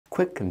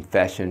Quick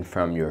confession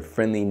from your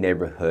friendly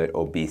neighborhood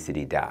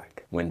obesity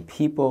doc. When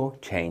people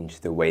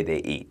change the way they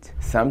eat,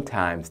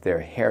 sometimes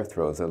their hair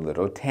throws a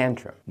little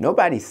tantrum.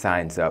 Nobody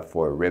signs up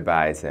for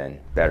ribeyes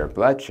and better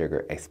blood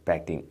sugar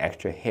expecting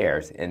extra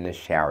hairs in the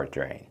shower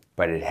drain.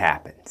 But it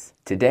happens.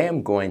 Today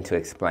I'm going to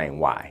explain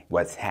why,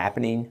 what's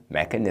happening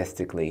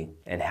mechanistically,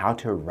 and how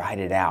to ride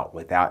it out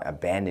without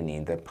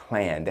abandoning the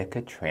plan that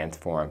could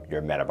transform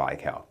your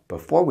metabolic health.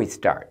 Before we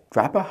start,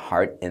 drop a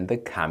heart in the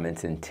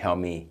comments and tell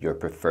me your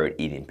preferred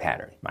eating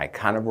pattern. My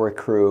Carnivore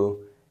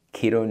crew,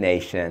 Keto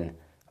Nation,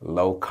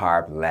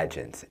 low-carb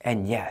legends,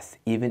 and yes,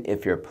 even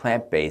if you're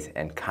plant-based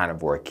and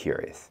carnivore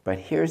curious. But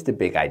here's the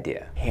big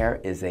idea.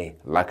 Hair is a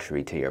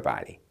luxury to your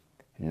body,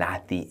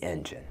 not the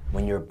engine.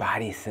 When your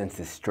body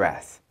senses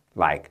stress,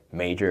 like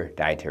major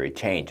dietary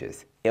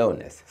changes,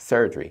 illness,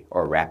 surgery,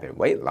 or rapid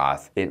weight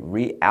loss, it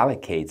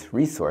reallocates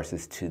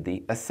resources to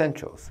the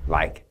essentials,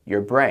 like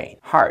your brain,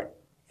 heart,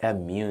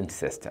 immune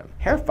system.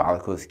 Hair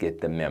follicles get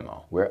the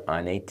memo. We're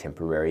on a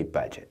temporary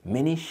budget.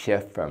 Many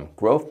shift from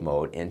growth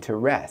mode into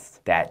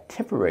rest. That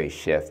temporary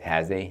shift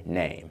has a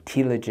name,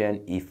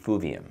 Telogen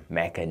Effluvium.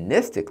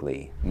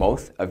 Mechanistically,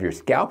 most of your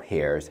scalp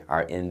hairs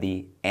are in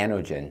the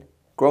anagen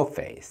growth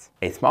phase.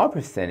 A small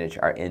percentage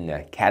are in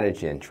the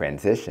catagen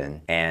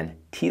transition and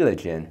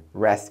telogen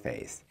rest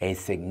phase. A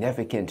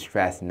significant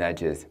stress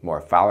nudges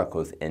more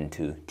follicles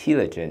into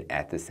telogen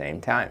at the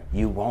same time.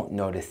 You won't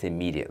notice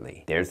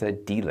immediately. There's a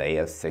delay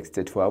of 6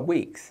 to 12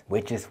 weeks,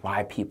 which is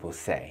why people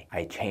say,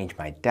 I changed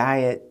my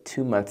diet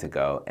 2 months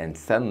ago and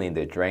suddenly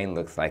the drain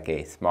looks like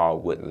a small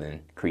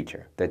woodland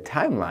creature. The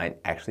timeline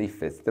actually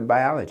fits the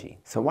biology.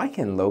 So why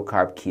can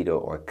low-carb,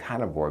 keto, or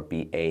carnivore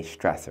be a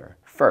stressor?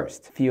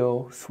 First,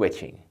 fuel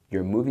switching.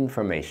 You're moving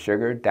from a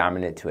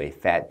sugar-dominant to a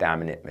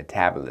fat-dominant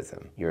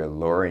metabolism. You're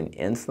lowering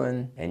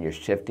insulin and you're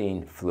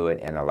shifting fluid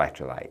and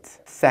electrolytes.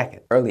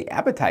 Second, early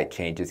appetite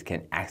changes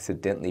can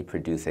accidentally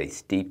produce a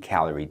steep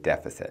calorie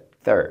deficit.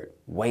 Third,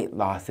 weight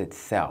loss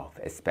itself,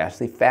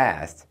 especially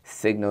fast,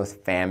 signals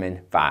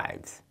famine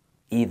vibes,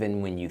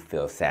 even when you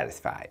feel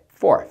satisfied.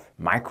 Fourth,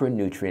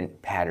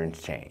 micronutrient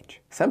patterns change.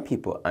 Some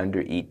people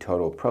undereat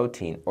total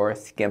protein or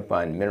skimp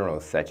on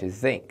minerals such as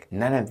zinc.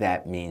 None of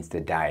that means the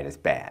diet is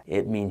bad.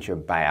 It means your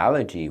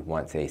biology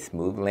wants a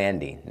smooth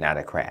landing, not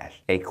a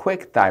crash. A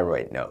quick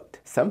thyroid note.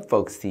 Some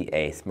folks see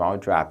a small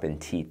drop in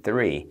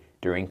T3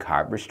 during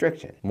carb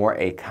restriction, more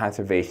a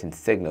conservation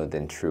signal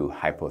than true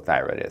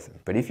hypothyroidism.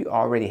 But if you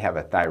already have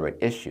a thyroid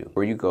issue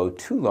or you go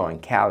too low in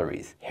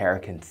calories, hair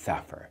can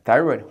suffer.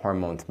 Thyroid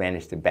hormones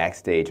manage the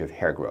backstage of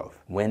hair growth.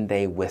 When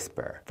they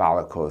whisper,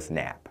 follicles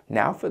nap.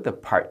 Now for the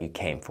part you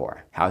came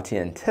for, how to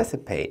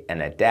anticipate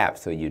and adapt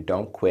so you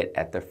don't quit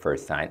at the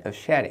first sign of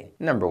shedding.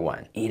 Number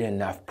 1, eat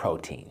enough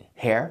protein.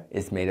 Hair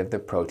is made of the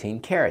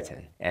protein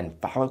keratin, and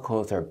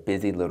follicles are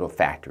busy little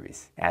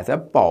factories. As a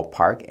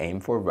ballpark, aim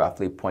for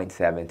roughly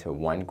 0.7 to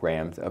 1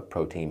 grams of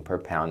protein per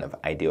pound of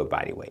ideal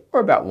body weight, or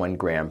about 1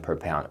 gram per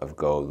pound of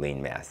goal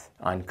lean mass.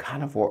 On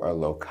carnivore or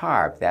low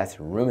carb, that's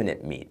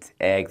ruminant meats,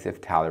 eggs if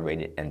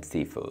tolerated, and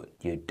seafood.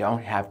 You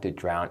don't have to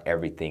drown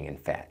everything in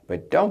fat,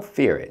 but don't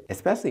fear it,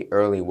 especially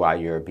early while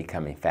you're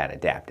becoming fat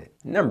adapted.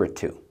 Number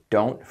 2.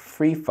 Don't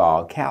free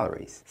fall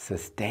calories.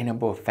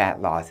 Sustainable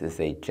fat loss is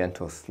a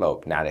gentle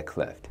slope, not a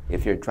cliff.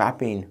 If you're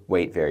dropping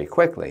weight very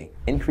quickly,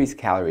 increase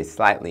calories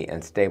slightly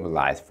and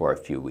stabilize for a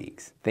few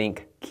weeks.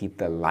 Think keep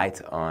the lights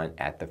on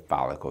at the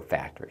follicle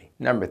factory.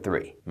 Number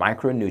 3,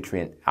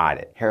 micronutrient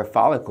audit. Hair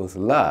follicles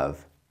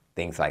love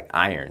things like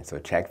iron, so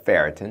check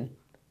ferritin,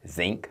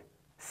 zinc,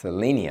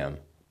 selenium,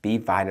 B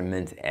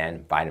vitamins,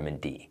 and vitamin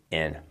D.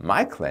 In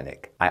my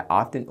clinic, I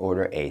often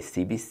order a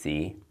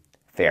CBC,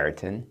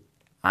 ferritin,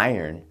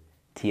 iron,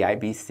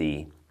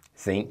 TIBC,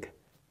 zinc,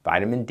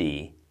 vitamin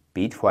D,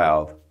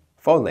 B12,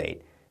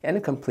 folate, and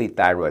a complete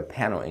thyroid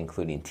panel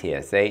including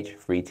TSH,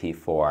 free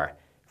T4,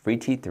 free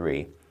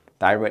T3,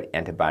 thyroid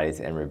antibodies,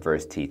 and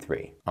reverse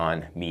T3.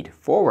 On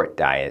meat-forward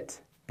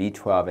diets,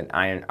 B12 and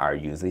iron are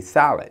usually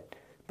solid,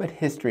 but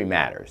history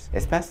matters,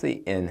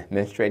 especially in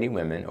menstruating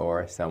women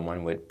or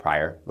someone with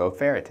prior low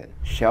ferritin.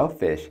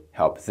 Shellfish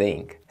help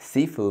zinc.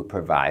 Seafood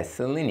provides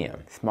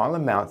selenium. Small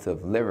amounts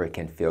of liver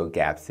can fill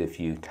gaps if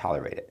you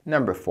tolerate it.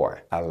 Number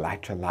 4,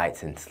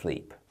 electrolytes and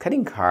sleep.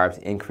 Cutting carbs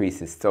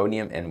increases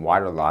sodium and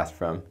water loss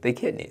from the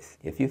kidneys.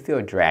 If you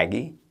feel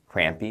draggy,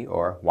 crampy,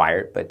 or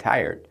wired but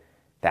tired,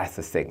 that's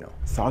a signal.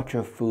 Salt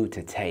your food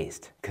to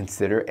taste.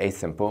 Consider a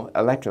simple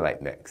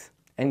electrolyte mix.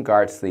 And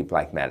guard sleep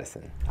like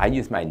medicine. I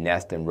use my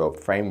nest and rope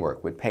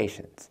framework with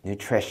patients.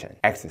 Nutrition,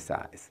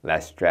 exercise,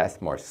 less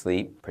stress, more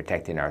sleep,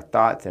 protecting our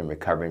thoughts and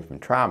recovering from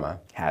trauma,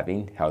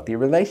 having healthy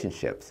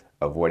relationships,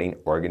 avoiding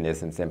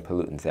organisms and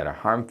pollutants that are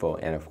harmful,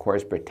 and of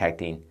course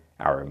protecting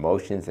our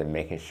emotions and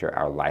making sure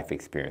our life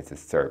experiences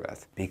serve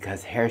us.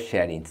 Because hair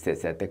shedding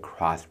sits at the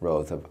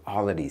crossroads of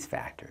all of these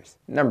factors.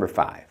 Number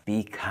 5,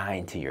 be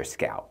kind to your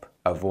scalp.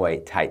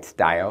 Avoid tight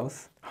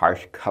styles,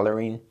 harsh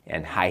coloring,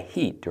 and high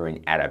heat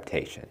during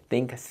adaptation.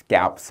 Think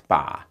scalp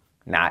spa,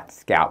 not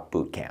scalp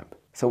boot camp.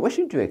 So what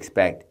should you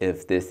expect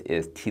if this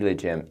is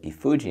Telogen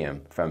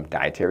Effluvium from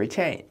dietary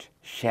change?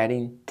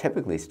 Shedding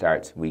typically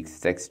starts weeks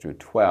 6 through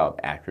 12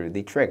 after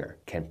the trigger,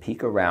 can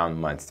peak around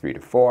months 3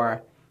 to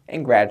 4,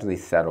 and gradually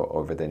settle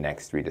over the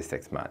next 3 to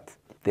 6 months.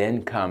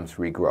 Then comes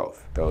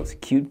regrowth, those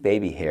cute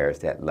baby hairs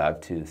that love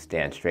to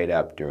stand straight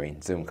up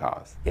during Zoom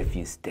calls. If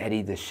you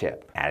steady the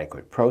ship,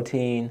 adequate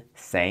protein,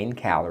 sane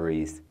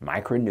calories,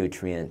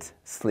 micronutrients,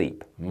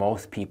 sleep,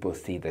 most people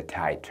see the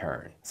tide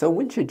turn. So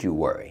when should you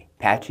worry?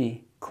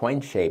 Patchy,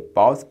 coin-shaped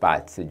bald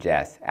spots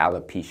suggest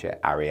alopecia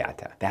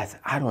areata. That's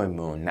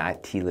autoimmune,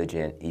 not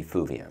telogen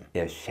effluvium.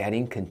 If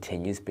shedding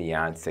continues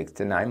beyond 6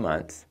 to 9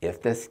 months,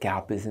 if the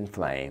scalp is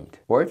inflamed,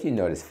 or if you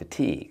notice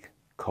fatigue,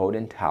 cold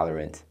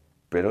intolerance,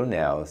 brittle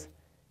nails,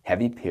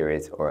 heavy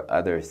periods, or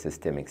other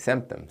systemic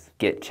symptoms,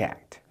 get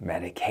checked.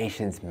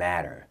 Medications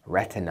matter.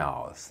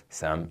 Retinols,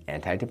 some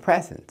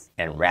antidepressants,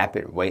 and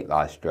rapid weight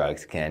loss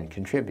drugs can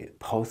contribute.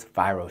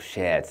 Post-viral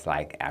sheds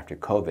like after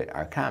COVID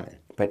are common,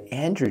 but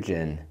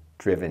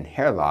androgen-driven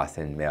hair loss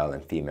in male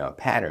and female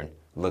pattern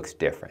looks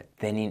different.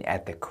 Thinning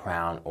at the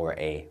crown or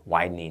a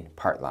widening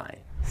part line.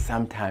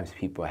 Sometimes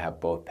people have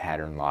both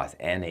pattern loss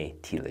and a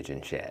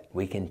telogen shed.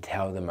 We can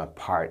tell them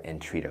apart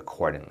and treat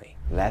accordingly.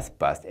 Let's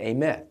bust a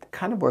myth.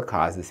 Carnivore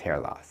causes hair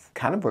loss.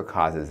 Carnivore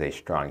causes a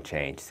strong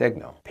change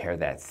signal. Pair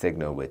that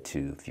signal with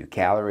too few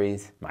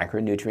calories,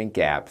 micronutrient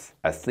gaps,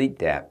 a sleep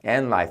depth,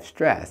 and life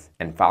stress,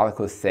 and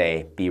follicles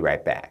say, be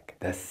right back.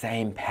 The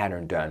same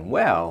pattern done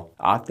well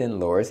often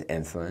lowers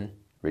insulin,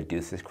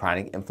 reduces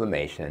chronic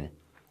inflammation,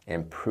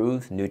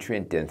 improves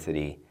nutrient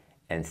density,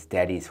 and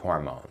steadies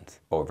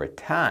hormones. Over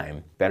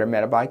time, better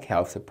metabolic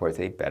health supports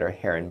a better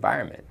hair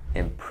environment,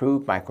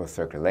 improved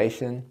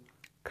microcirculation,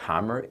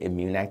 calmer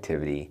immune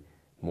activity,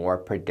 more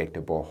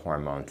predictable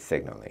hormone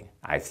signaling.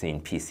 I've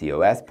seen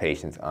PCOS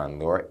patients on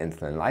lower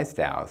insulin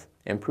lifestyles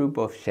improve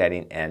both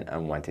shedding and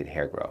unwanted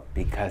hair growth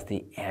because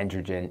the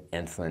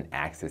androgen-insulin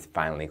axis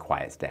finally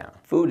quiets down.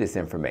 Food is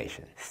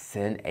information.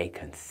 Send a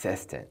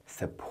consistent,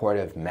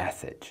 supportive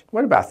message.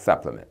 What about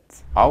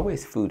supplements?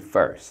 Always food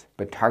first,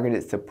 but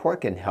targeted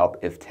support can help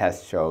if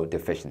tests show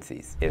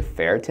deficiencies. If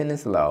ferritin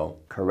is low,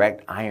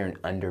 correct iron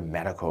under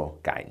medical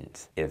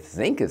guidance. If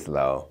zinc is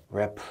low,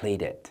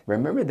 replete it.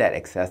 Remember that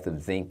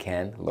excessive zinc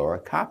can lower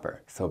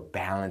copper, so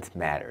balance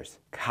matters.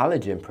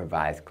 Collagen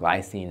provides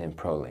glycine and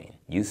proline,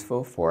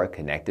 useful for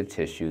connective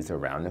tissues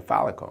around the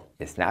follicle.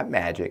 It's not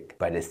magic,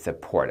 but it's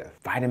supportive.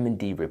 Vitamin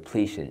D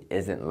repletion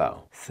isn't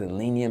low.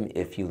 Selenium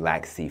if you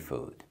lack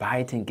seafood.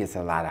 Biotin gets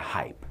a lot of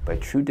hype,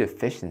 but true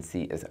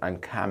deficiency is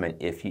uncommon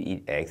if you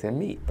eat eggs and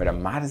meat. But a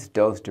modest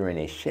dose during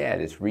a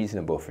shed is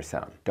reasonable for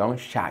some. Don't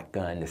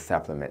shotgun the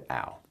supplement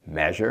out.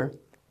 Measure,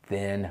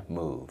 then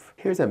move.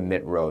 Here's a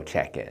mid-roll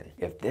check-in.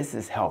 If this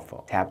is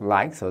helpful, tap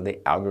like so the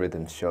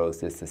algorithm shows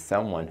this to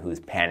someone who's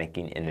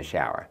panicking in the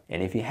shower.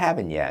 And if you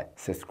haven't yet,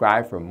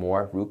 subscribe for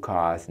more root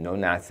cause,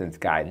 no-nonsense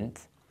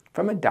guidance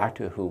from a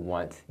doctor who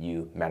wants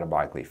you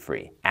metabolically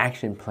free.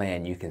 Action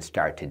plan you can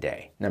start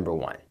today. Number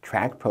 1,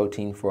 track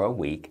protein for a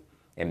week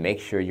and make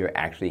sure you're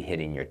actually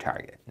hitting your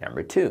target.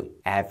 Number 2,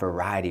 add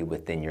variety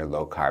within your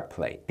low-carb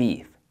plate.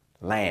 Beef,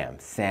 lamb,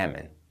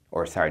 salmon,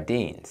 or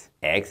sardines,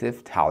 eggs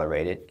if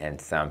tolerated, and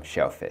some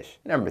shellfish.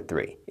 Number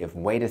 3, if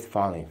weight is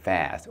falling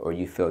fast or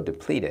you feel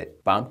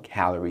depleted, bump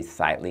calories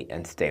slightly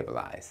and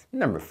stabilize.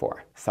 Number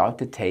 4, salt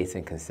to taste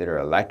and consider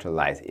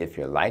electrolytes if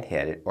you're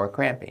lightheaded or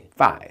cramping.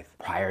 5,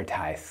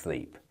 prioritize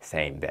sleep.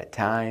 Same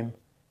bedtime,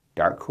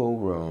 dark, cool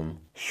room,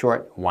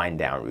 short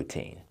wind-down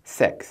routine.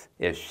 6,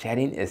 if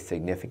shedding is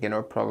significant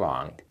or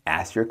prolonged,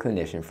 ask your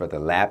clinician for the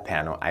lab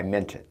panel I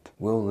mentioned.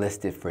 We'll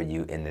list it for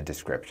you in the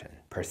description.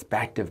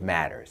 Perspective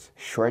matters.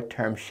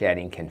 Short-term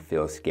shedding can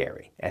feel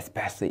scary,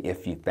 especially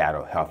if you've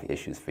battled health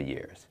issues for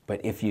years. But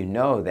if you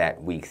know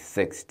that weeks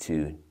 6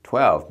 to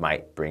 12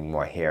 might bring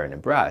more hair in the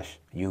brush,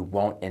 you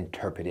won't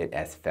interpret it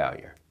as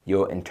failure.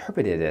 You'll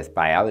interpret it as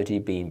biology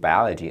being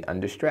biology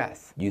under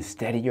stress. You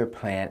steady your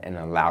plan and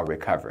allow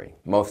recovery.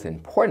 Most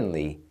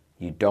importantly,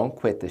 you don't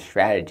quit the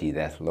strategy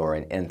that's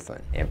lowering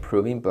insulin,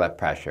 improving blood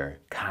pressure,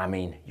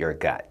 calming your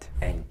gut,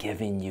 and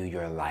giving you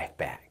your life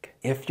back.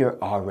 If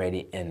you're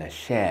already in a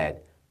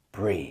shed,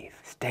 breathe,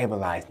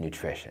 stabilize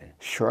nutrition,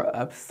 shore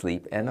up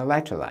sleep and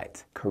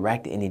electrolytes,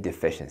 correct any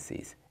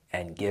deficiencies,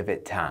 and give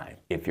it time.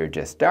 If you're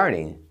just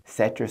starting,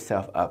 set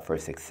yourself up for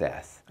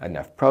success.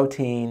 Enough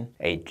protein,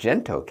 a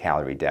gentle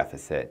calorie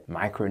deficit,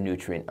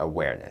 micronutrient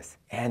awareness,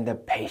 and the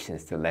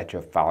patience to let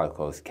your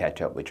follicles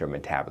catch up with your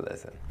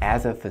metabolism.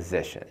 As a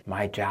physician,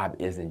 my job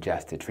isn't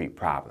just to treat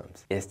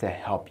problems, it's to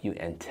help you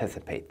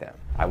anticipate them.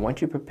 I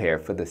want you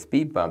prepared for the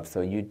speed bump so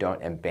you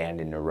don't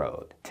abandon the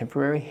road.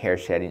 Temporary hair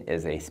shedding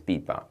is a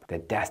speed bump. The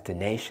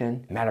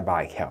destination,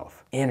 metabolic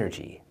health,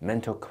 energy,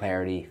 mental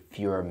clarity,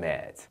 fewer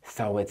meds.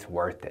 So it's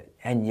worth it.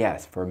 And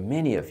yes, for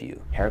many of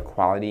you, hair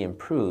quality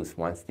improves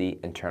once the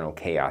internal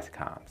chaos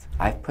calms.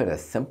 I've put a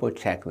simple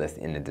checklist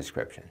in the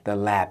description. The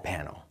lab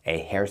panel, a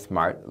hair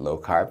smart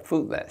low-carb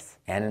food list,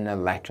 and an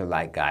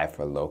electrolyte guide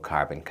for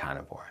low-carb and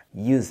carnivore.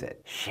 Use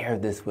it. Share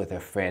this with a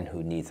friend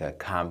who needs a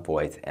calm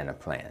voice and a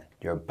plan.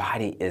 Your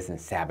body isn't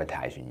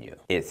sabotaging you.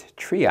 It's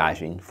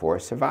triaging for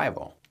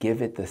survival.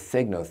 Give it the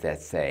signals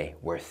that say,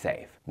 we're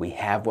safe. We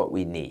have what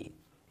we need.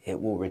 It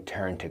will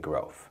return to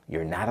growth.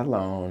 You're not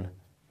alone.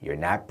 You're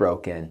not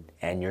broken,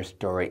 and your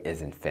story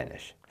isn't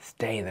finished.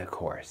 Stay the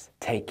course,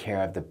 take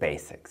care of the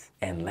basics,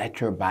 and let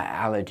your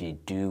biology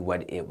do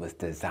what it was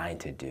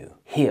designed to do.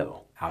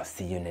 Heal. I'll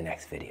see you in the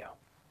next video.